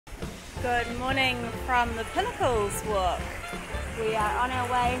Good morning from the Pinnacles walk. We are on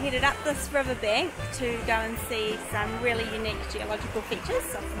our way, headed up this riverbank to go and see some really unique geological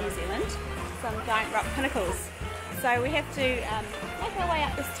features of New Zealand, some giant rock pinnacles. So we have to make our way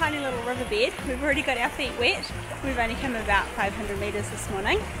up this tiny little riverbed. We've already got our feet wet. We've only come about 500 metres this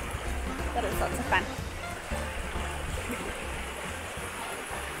morning, but it's lots of fun.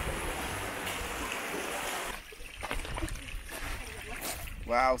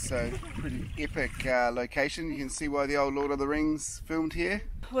 Wow, so pretty epic location. You can see why the old Lord of the Rings filmed here.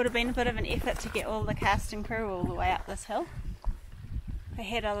 Would have been a bit of an effort to get all the cast and crew all the way up this hill. They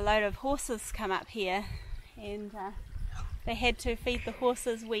had a load of horses come up here and they had to feed the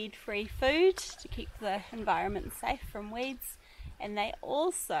horses weed-free food to keep the environment safe from weeds, and they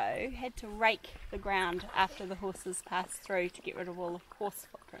also had to rake the ground after the horses passed through to get rid of all the horse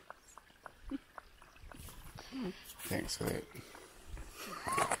footprints. Thanks for that.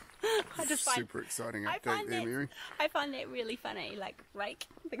 I just super exciting update there, Mary. I find that really funny, like rake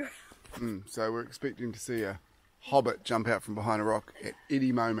the ground. So we're expecting to see a hobbit jump out from behind a rock at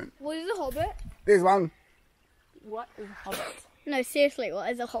any moment. What is a hobbit? There's one. What is a hobbit? No, seriously, what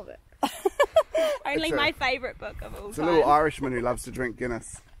is a hobbit? Only my favourite book of all time. It's a little Irishman who loves to drink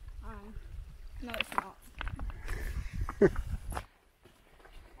Guinness. No, it's not. Let's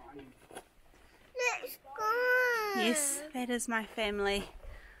go. Yes, that is my family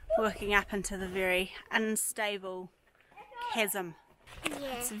working up into the very unstable chasm. Yeah.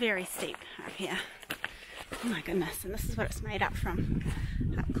 It's very steep up here. Oh my goodness, and this is what it's made up from.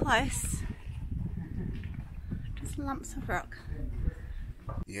 Up close, just lumps of rock.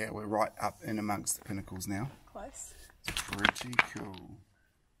 Yeah, we're right up in amongst the pinnacles now. Close. It's pretty cool.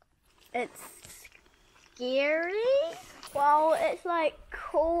 It's scary. Well, it's like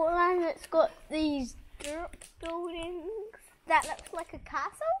cool and it's got these dirt buildings. That looks like a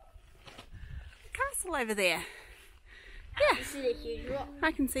castle. Castle over there. Yeah, This is a huge rock.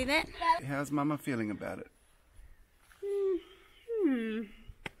 I can see that. How's Mama feeling about it? Hmm.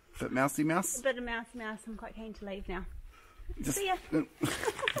 Bit mousy mouse? A bit of mouse. I'm quite keen to leave now. Just, See ya.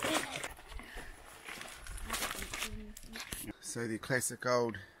 So the classic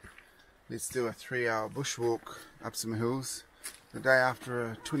old, let's do a 3-hour bushwalk up some hills the day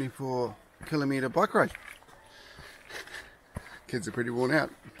after a 24-kilometre bike ride. Kids are pretty worn out.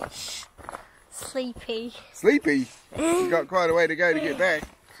 Sleepy. Sleepy? You've got quite a way to go to get back.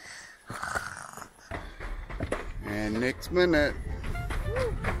 And next minute,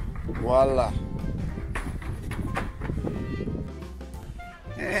 voila.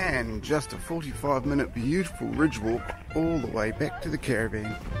 And just a 45-minute beautiful ridge walk all the way back to the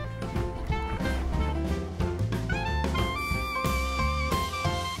caravan.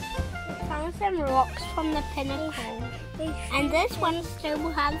 We found some rocks from the pinnacle. And this one still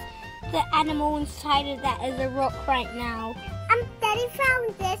has the animal inside of that as a rock right now. Daddy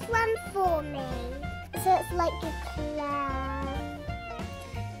found this one for me. So it's like a clown.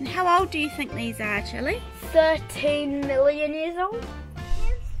 And how old do you think these are, Chili? 13 million years old.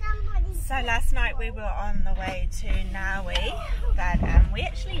 So last night we were on the way to Ngawi, but we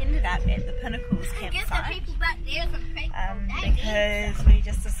actually ended up at the Pinnacles campsite because we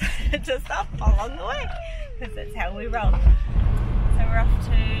just decided to stop along the way because that's how we roll. So we're off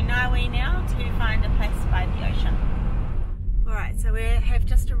to Ngawi now to find a place by the ocean. Alright, so we have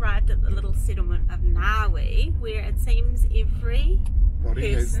just arrived at the little settlement of Ngawi, where it seems every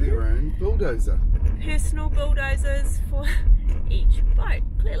Body has their own bulldozer. personal bulldozers for each boat.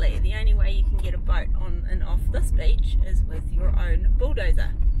 Clearly the only way you can get a boat on and off this beach is with your own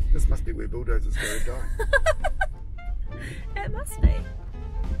bulldozer. This must be where bulldozers go to die. It must be.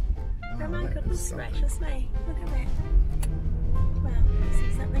 Oh my that goodness is something. gracious me. Look at that. Well, I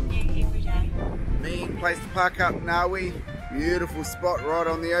see something new every day. Mean place to park up in Ngawi. Beautiful spot right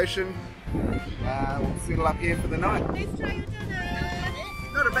on the ocean. We'll settle up here for the night. Let's try your dinner.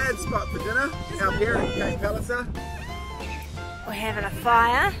 Not a bad spot for dinner out here at Cape Palliser. We're having a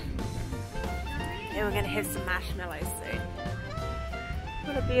fire and we're going to have some marshmallows soon.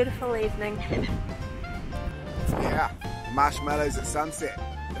 What a beautiful evening. Yeah, marshmallows at sunset.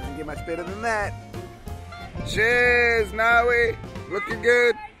 Doesn't get much better than that. Cheers, Ngawi. Looking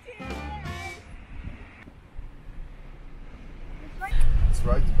good. This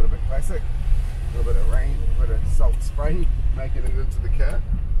road's a bit classic. A little bit of rain, a bit of salt spray making it into the car.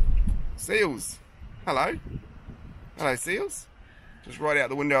 Seals. Hello. Hello, seals. Just right out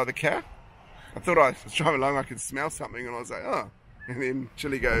the window of the car. I thought I was driving along, I could smell something, and I was like, oh. And then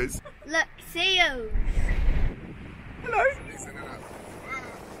Chili goes, Look, seals. hello.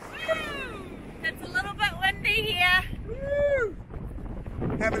 It's a little bit windy here. Woo.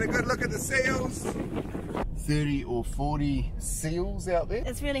 Having a good look at the seals. 30 or 40 seals out there.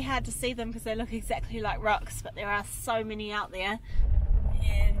 It's really hard to see them because they look exactly like rocks, but there are so many out there.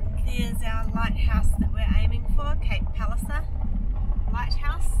 And there's our lighthouse that we're aiming for, Cape Palliser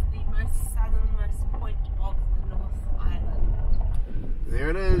Lighthouse, the southernmost point of the North Island. There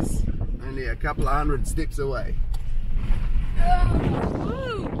it is, only a couple of 100 steps away.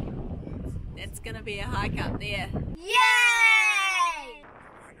 Woo! It's going to be a hike up there. Yay!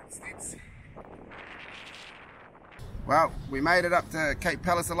 100 steps. Well, we made it up to Cape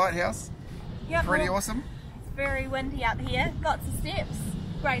Palliser Lighthouse. Yep, Pretty well, awesome. It's very windy up here, lots of steps,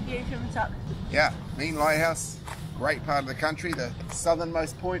 great view from the top. Yeah, mean lighthouse, great part of the country, the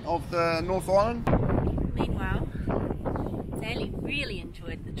southernmost point of the North Island. Meanwhile, Sally really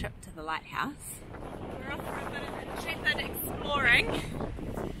enjoyed the trip to the lighthouse. We're off for a bit of intrepid exploring.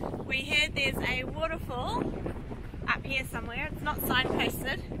 We heard there's a waterfall up here somewhere, it's not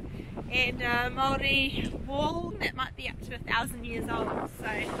signposted, and a Māori wall that might be up to 1,000 years old, so...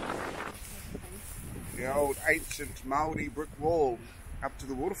 The old ancient Māori brick wall up to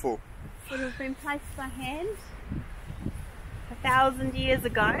the waterfall. Would have been placed by hand 1,000 years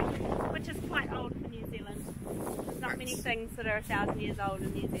ago, which is quite old for New Zealand. There's not many things that are 1,000 years old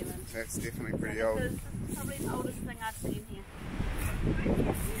in New Zealand. That's definitely pretty old. This is probably the oldest thing I've seen here.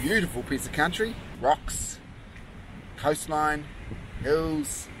 Beautiful piece of country, rocks, coastline,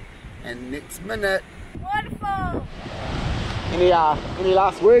 hills, and next minute. Waterfall! Any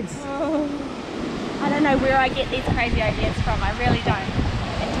last words? I don't know where I get these crazy ideas from, I really don't.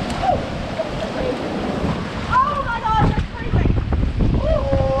 Oh my god, it's freezing!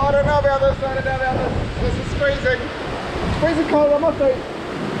 Oh, I don't know about this, This is freezing. It's freezing cold on my feet.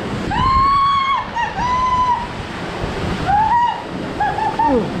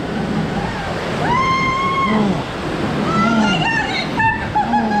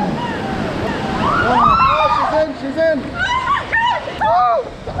 Oh, she's in!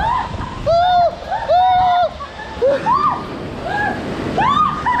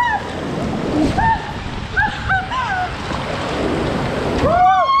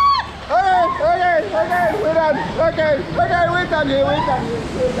 Okay, we're done. Okay, we're done here.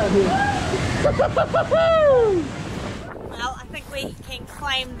 Well, I think we can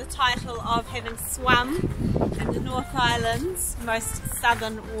claim the title of having swum in the North Island's most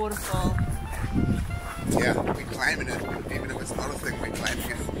southern waterfall. Yeah, we're claiming it. Even if it's not a thing, we're claiming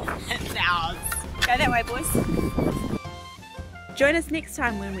it. It's ours. Go that way, boys. Join us next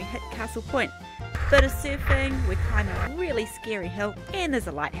time when we hit Castle Point. Bit of surfing, we climb a really scary hill, and there's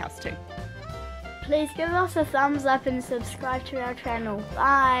a lighthouse too. Please give us a thumbs up and subscribe to our channel.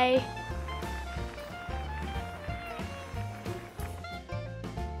 Bye!